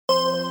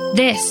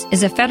This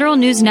is a Federal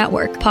News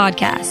Network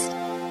podcast.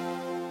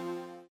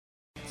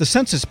 The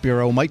Census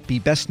Bureau might be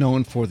best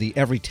known for the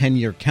every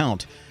 10-year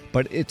count,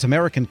 but its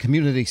American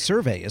Community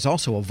Survey is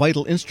also a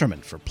vital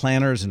instrument for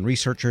planners and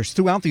researchers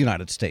throughout the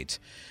United States.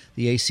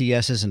 The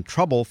ACS is in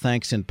trouble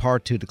thanks in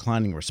part to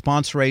declining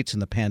response rates in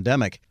the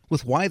pandemic.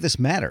 With why this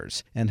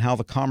matters and how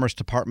the Commerce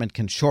Department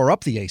can shore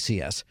up the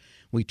ACS,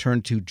 we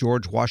turn to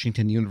George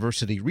Washington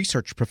University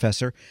research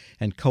professor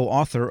and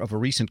co-author of a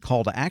recent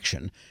call to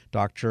action,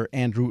 Dr.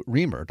 Andrew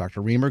Riemer. Dr.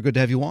 Riemer, good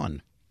to have you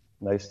on.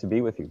 Nice to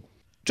be with you.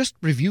 Just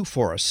review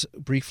for us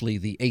briefly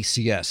the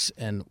ACS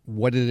and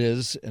what it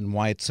is and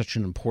why it's such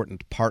an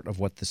important part of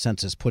what the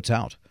census puts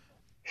out.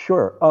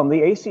 Sure. The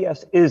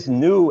ACS is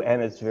new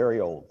and it's very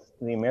old.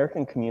 The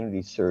American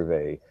Community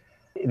Survey,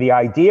 the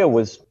idea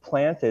was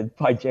planted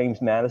by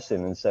James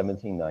Madison in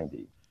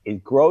 1790.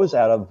 It grows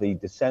out of the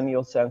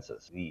decennial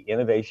census. The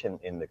innovation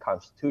in the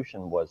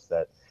Constitution was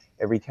that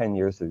every 10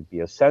 years there would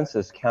be a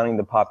census counting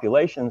the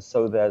population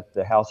so that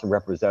the House of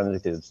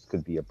Representatives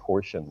could be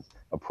apportioned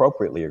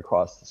appropriately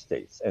across the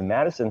states. And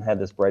Madison had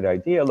this bright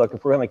idea, look,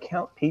 if we're going to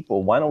count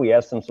people, why don't we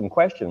ask them some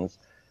questions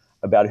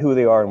about who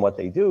they are and what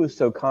they do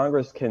so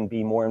Congress can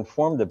be more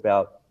informed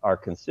about our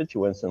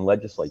constituents and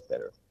legislate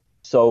better.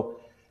 So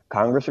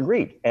Congress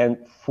agreed. And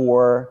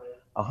for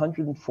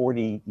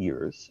 140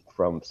 years,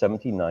 from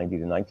 1790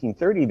 to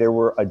 1930, there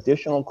were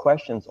additional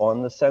questions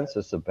on the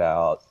census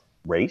about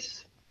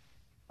race,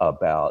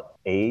 about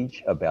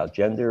age, about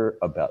gender,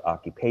 about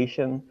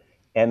occupation,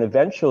 and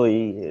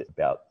eventually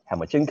about how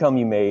much income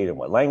you made and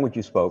what language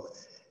you spoke.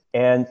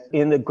 And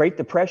in the Great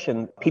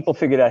Depression, people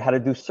figured out how to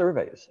do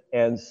surveys.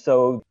 And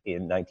so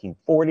in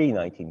 1940,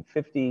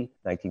 1950,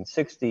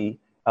 1960,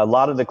 a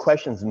lot of the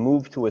questions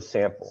moved to a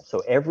sample. So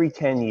every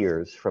 10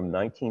 years from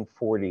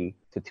 1940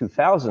 to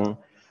 2000,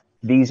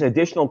 these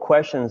additional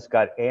questions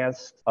got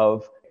asked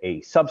of a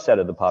subset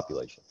of the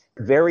population.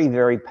 Very,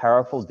 very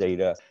powerful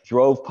data,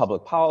 drove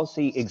public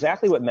policy,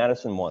 exactly what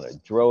Madison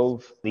wanted,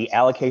 drove the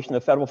allocation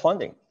of federal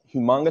funding,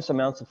 humongous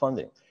amounts of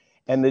funding.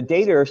 And the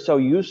data are so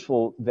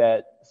useful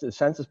that the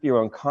Census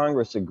Bureau and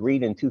Congress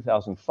agreed in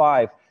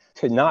 2005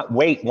 to not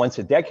wait once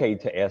a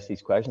decade to ask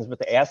these questions, but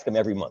to ask them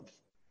every month.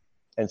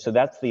 And so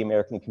that's the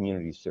American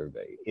Community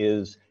Survey,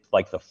 is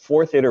like the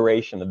fourth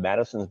iteration of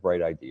Madison's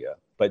bright idea.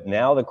 But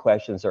now the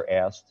questions are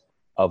asked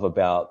of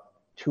about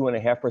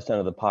 2.5%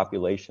 of the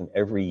population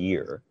every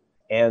year.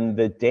 And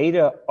the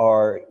data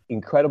are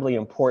incredibly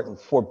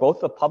important for both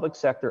the public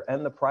sector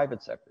and the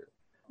private sector.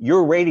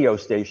 Your radio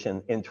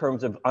station, in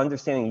terms of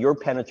understanding your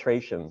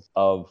penetration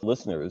of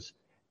listeners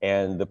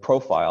and the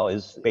profile,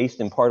 is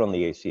based in part on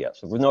the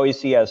ACS. If with no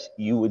ACS,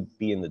 you would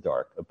be in the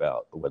dark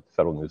about what the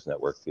Federal News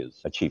Network is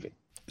achieving.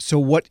 So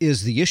what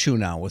is the issue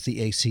now with the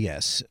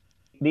ACS?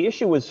 The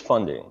issue is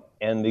funding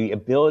and the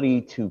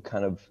ability to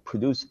kind of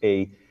produce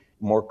a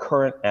more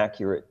current,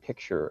 accurate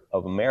picture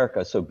of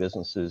America so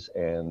businesses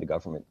and the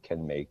government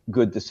can make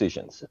good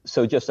decisions.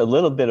 So just a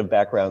little bit of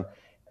background.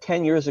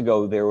 10 years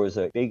ago, there was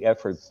a big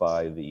effort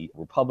by the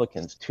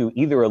Republicans to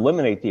either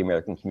eliminate the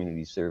American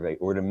Community Survey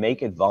or to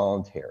make it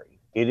voluntary.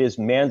 It is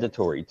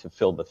mandatory to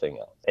fill the thing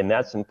out. And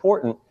that's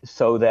important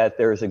so that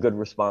there is a good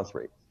response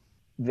rate.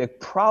 The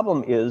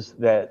problem is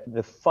that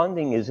the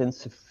funding is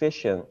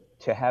insufficient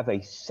to have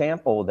a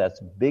sample that's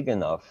big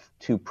enough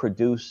to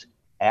produce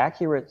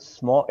accurate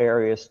small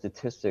area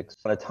statistics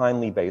on a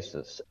timely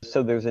basis.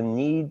 So there's a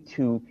need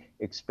to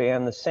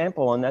expand the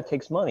sample, and that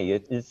takes money.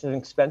 It's an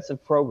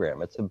expensive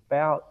program. It's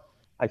about,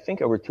 I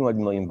think, over $200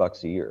 million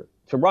a year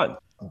to run,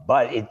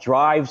 but it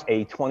drives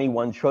a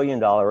 $21 trillion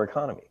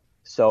economy.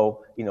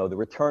 So, the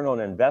return on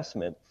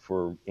investment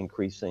for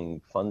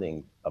increasing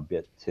funding a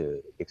bit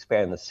to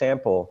expand the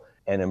sample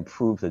and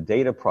improve the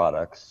data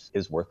products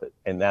is worth it.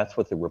 And that's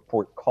what the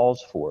report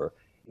calls for.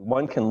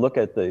 One can look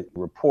at the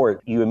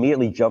report, you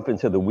immediately jump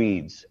into the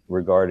weeds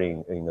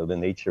regarding, the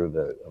nature of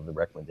the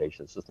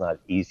recommendations. It's not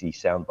easy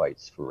sound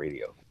bites for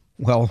radio.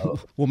 Well,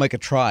 we'll make a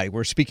try.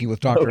 We're speaking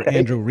with Dr.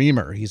 Andrew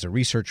Riemer. He's a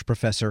research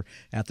professor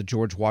at the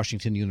George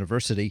Washington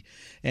University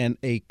and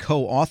a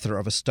co-author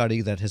of a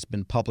study that has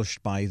been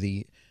published by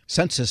the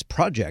Census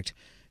Project,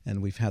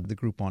 and we've had the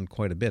group on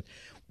quite a bit.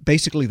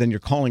 Basically, then you're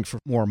calling for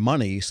more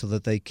money so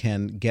that they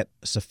can get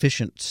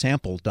sufficient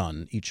sample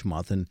done each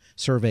month, and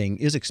surveying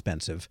is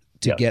expensive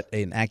to get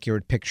an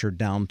accurate picture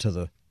down to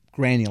the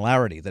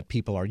granularity that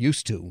people are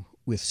used to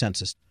with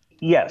census.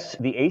 Yes,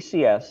 the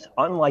ACS,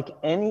 unlike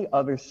any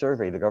other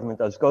survey the government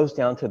does, goes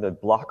down to the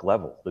block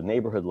level, the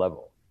neighborhood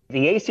level.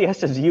 The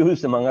ACS is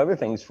used, among other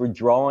things, for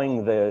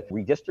drawing the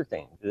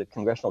redistricting, the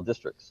congressional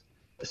districts.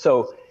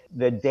 So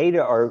the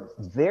data are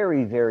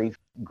very, very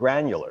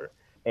granular,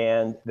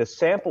 and the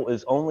sample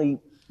is only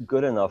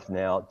good enough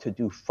now to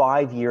do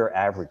 5-year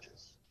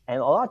averages. And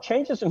a lot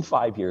changes in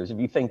 5 years. If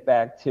you think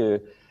back to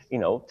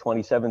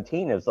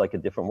 2017 is like a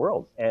different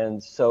world.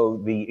 And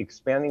so the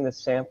expanding the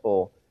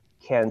sample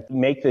can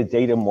make the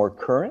data more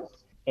current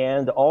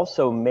and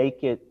also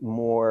make it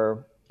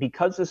more,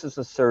 because this is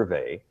a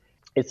survey,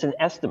 it's an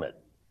estimate.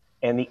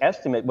 And the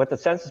estimate, what the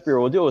Census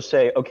Bureau will do is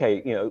say,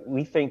 okay,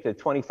 we think that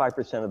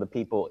 25% of the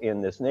people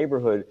in this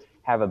neighborhood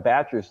have a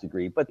bachelor's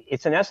degree, but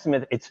it's an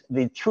estimate.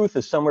 The truth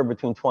is somewhere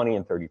between 20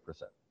 and 30%.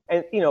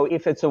 And,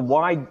 if it's a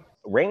wide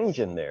range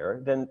in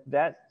there, then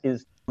that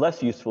is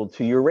less useful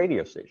to your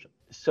radio station.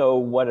 So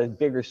what a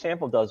bigger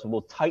sample does,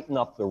 will tighten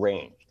up the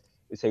range.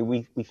 We say,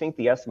 we think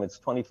the estimate's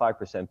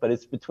 25%, but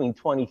it's between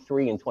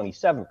 23 and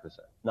 27%,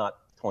 not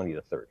 20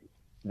 to 30.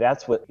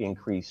 That's what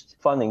increased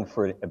funding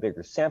for a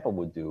bigger sample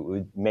would do. It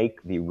would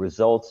make the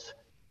results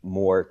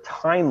more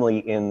timely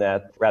in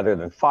that rather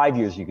than 5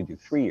 years, you could do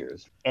 3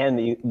 years. And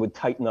it would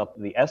tighten up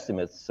the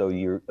estimates so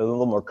you're a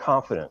little more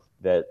confident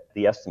that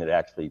the estimate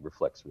actually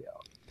reflects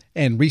reality.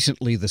 And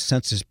recently, the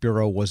Census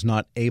Bureau was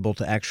not able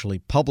to actually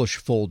publish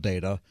full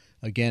data,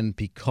 again,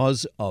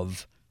 because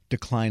of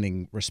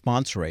declining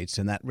response rates.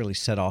 And that really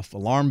set off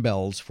alarm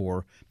bells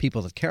for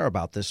people that care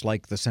about this,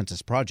 like the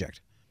Census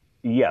Project.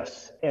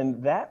 Yes,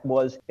 and that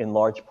was in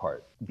large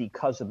part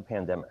because of the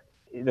pandemic.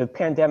 The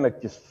pandemic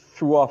just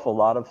threw off a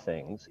lot of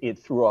things. It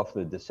threw off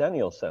the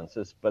decennial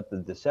census, but the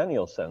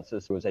decennial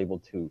census was able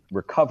to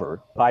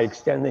recover by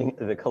extending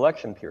the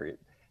collection period.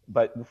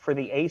 But for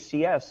the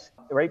ACS,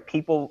 right,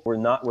 people were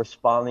not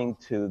responding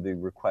to the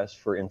request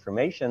for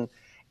information,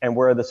 and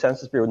where the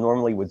Census Bureau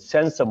normally would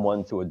send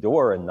someone to a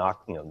door and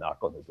knock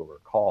on the door or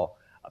call,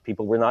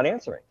 people were not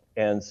answering.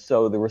 And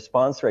so the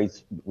response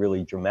rates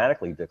really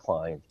dramatically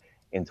declined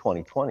in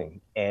 2020.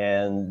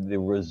 And the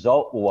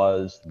result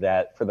was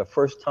that for the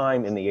first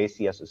time in the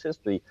ACS's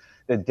history,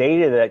 the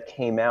data that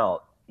came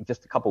out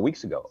just a couple of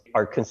weeks ago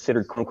are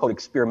considered quote unquote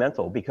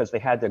experimental because they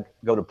had to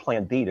go to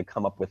Plan B to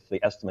come up with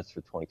the estimates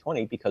for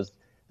 2020 because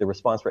the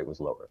response rate was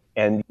lower.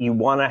 And you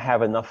want to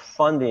have enough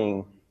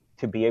funding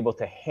to be able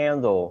to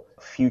handle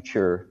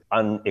future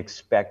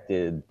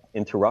unexpected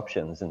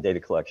interruptions in data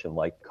collection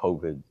like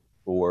COVID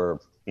or,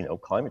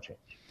 climate change.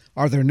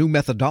 Are there new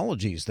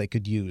methodologies they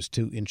could use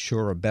to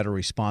ensure a better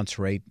response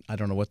rate? I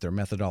don't know what their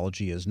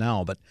methodology is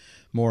now, but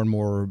more and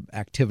more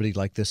activity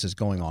like this is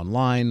going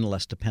online,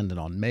 less dependent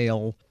on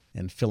mail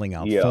and filling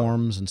out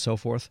forms and so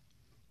forth?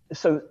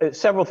 So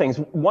several things.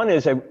 One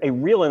is a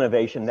real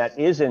innovation that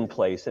is in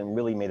place and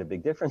really made a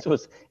big difference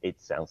was, it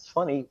sounds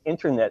funny,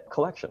 internet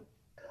collection.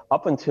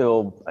 Up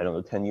until,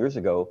 10 years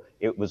ago,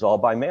 it was all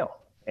by mail.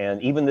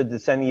 And even the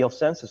decennial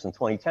census in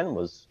 2010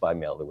 was by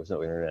mail. There was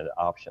no internet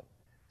option.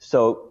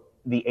 So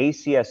the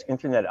ACS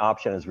internet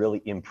option has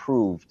really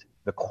improved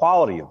the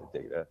quality of the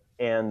data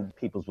and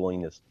people's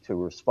willingness to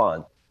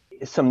respond.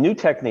 Some new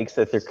techniques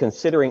that they're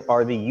considering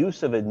are the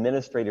use of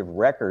administrative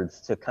records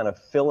to kind of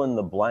fill in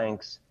the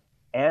blanks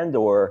and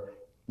or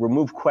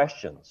remove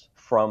questions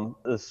from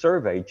the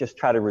survey, just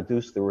try to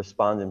reduce the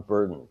respondent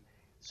burden.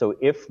 So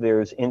if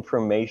there's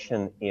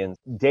information in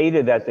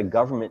data that the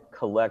government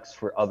collects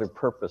for other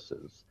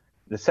purposes,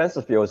 the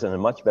Census Bureau is in a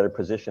much better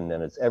position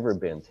than it's ever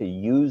been to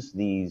use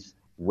these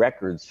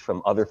records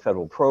from other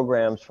federal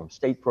programs, from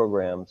state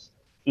programs,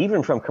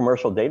 even from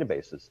commercial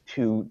databases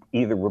to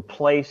either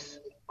replace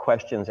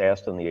questions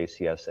asked on the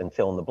ACS and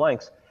fill in the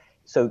blanks.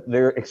 So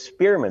there are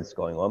experiments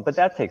going on, but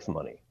that takes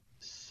money.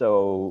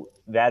 So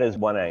that is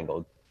one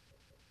angle.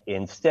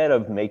 Instead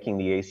of making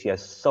the ACS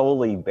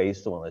solely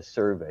based on a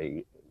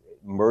survey,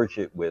 merge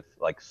it with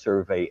like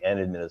survey and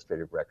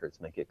administrative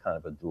records, make it kind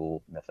of a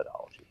dual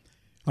methodology.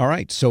 All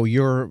right. So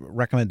your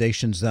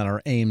recommendations then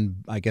are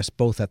aimed, I guess,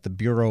 both at the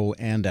Bureau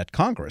and at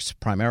Congress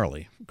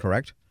primarily,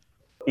 correct?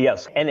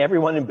 Yes, and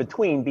everyone in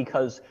between,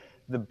 because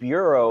the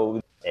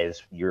Bureau,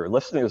 as your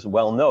listeners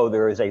well know,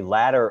 there is a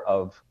ladder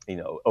of,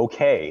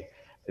 okay,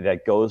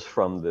 that goes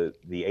from the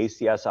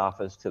ACS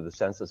office to the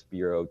Census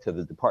Bureau to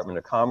the Department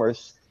of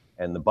Commerce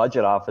and the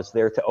Budget Office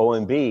there to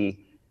OMB,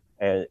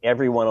 and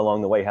everyone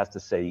along the way has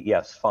to say,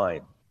 yes,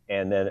 fine.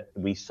 And then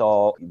we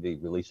saw the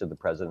release of the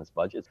president's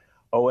budget.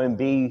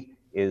 OMB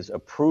is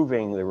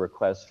approving the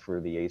request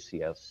for the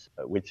ACS,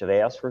 which they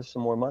asked for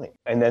some more money.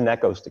 And then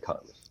that goes to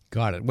Congress.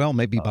 Got it. Well,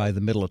 maybe by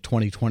the middle of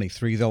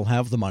 2023, they'll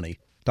have the money.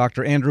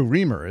 Dr. Andrew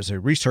Riemer is a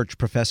research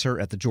professor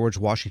at the George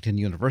Washington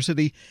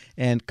University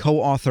and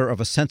co-author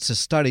of a census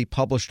study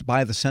published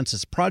by the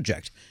Census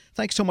Project.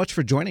 Thanks so much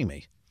for joining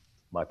me.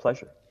 My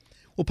pleasure.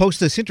 We'll post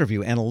this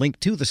interview and a link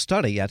to the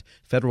study at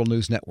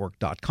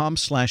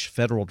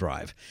federalnewsnetwork.com/Federal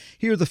Drive.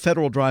 Hear the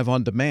Federal Drive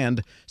on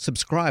demand.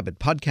 Subscribe at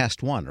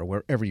Podcast One or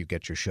wherever you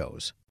get your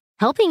shows.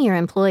 Helping your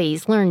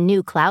employees learn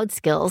new cloud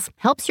skills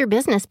helps your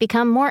business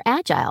become more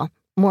agile,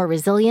 more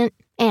resilient,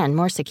 and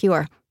more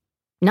secure.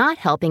 Not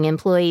helping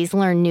employees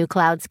learn new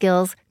cloud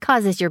skills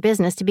causes your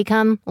business to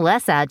become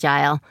less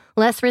agile,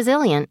 less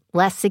resilient,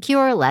 less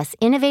secure, less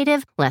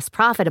innovative, less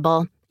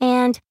profitable,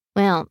 and,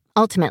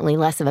 ultimately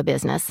less of a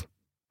business.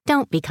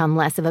 Don't become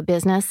less of a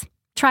business.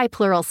 Try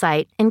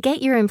Pluralsight and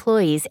get your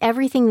employees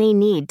everything they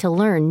need to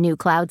learn new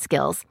cloud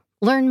skills.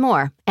 Learn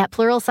more at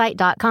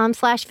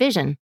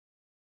pluralsight.com/vision.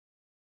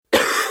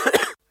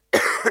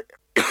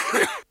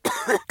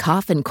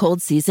 Cough and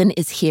cold season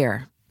is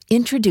here.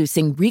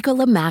 Introducing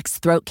Ricola Max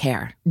Throat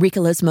Care,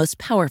 Ricola's most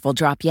powerful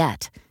drop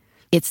yet.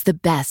 It's the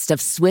best of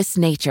Swiss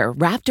Nature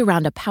wrapped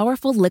around a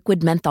powerful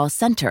liquid menthol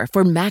center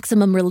for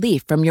maximum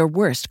relief from your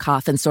worst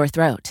cough and sore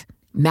throat.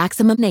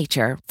 Maximum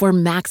Nature for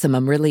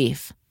maximum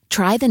relief.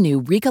 Try the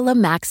new Ricola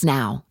Max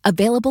now,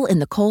 available in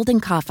the cold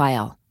and cough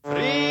aisle.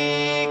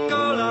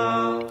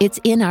 Ricola. It's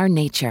in our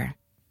nature.